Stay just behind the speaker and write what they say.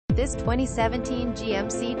This 2017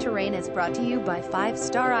 GMC Terrain is brought to you by 5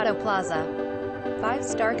 Star Auto Plaza.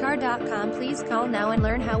 5starcar.com. Please call now and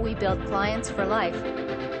learn how we build clients for life.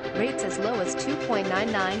 Rates as low as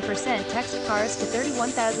 2.99%. Text cars to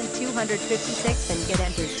 31,256 and get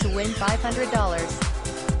entered to win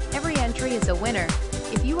 $500. Every entry is a winner.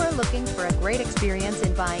 If you are looking for a great experience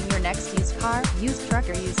in buying your next used car, used truck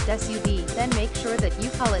or used SUV, then make sure that you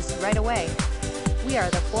call us right away. We are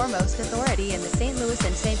the foremost authority in the St. Louis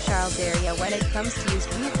and St. Charles area when it comes to used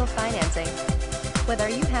vehicle financing. Whether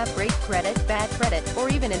you have great credit, bad credit, or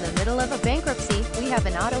even in the middle of a bankruptcy, we have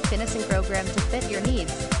an auto financing program to fit your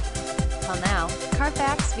needs. Call now.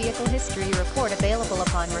 Carfax Vehicle History Report available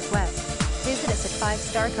upon request. Visit us at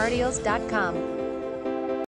 5starcardeals.com.